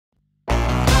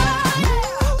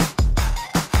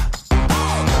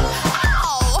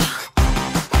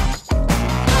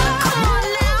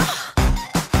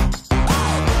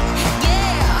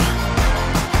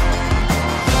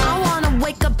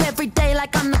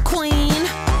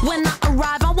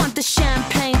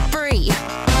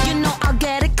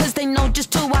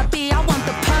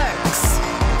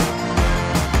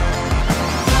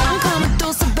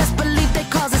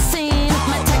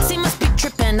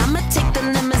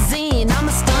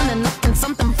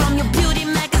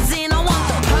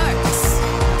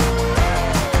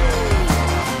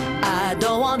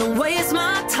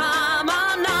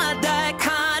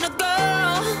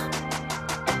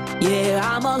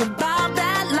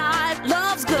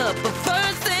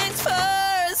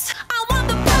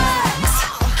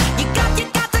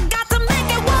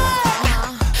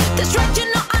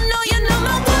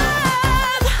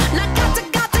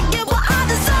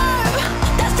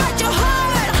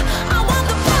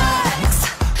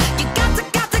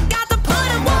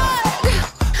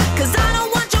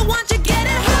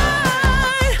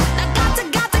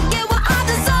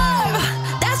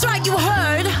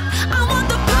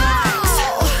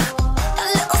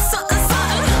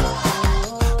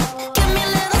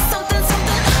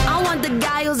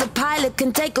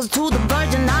to the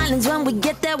Virgin Islands. When we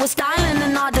get there, we're styling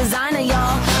and our designer,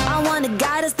 y'all. I want a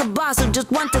guy that's the boss who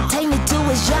just wants to take me to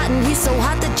his yacht, and he's so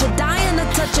hot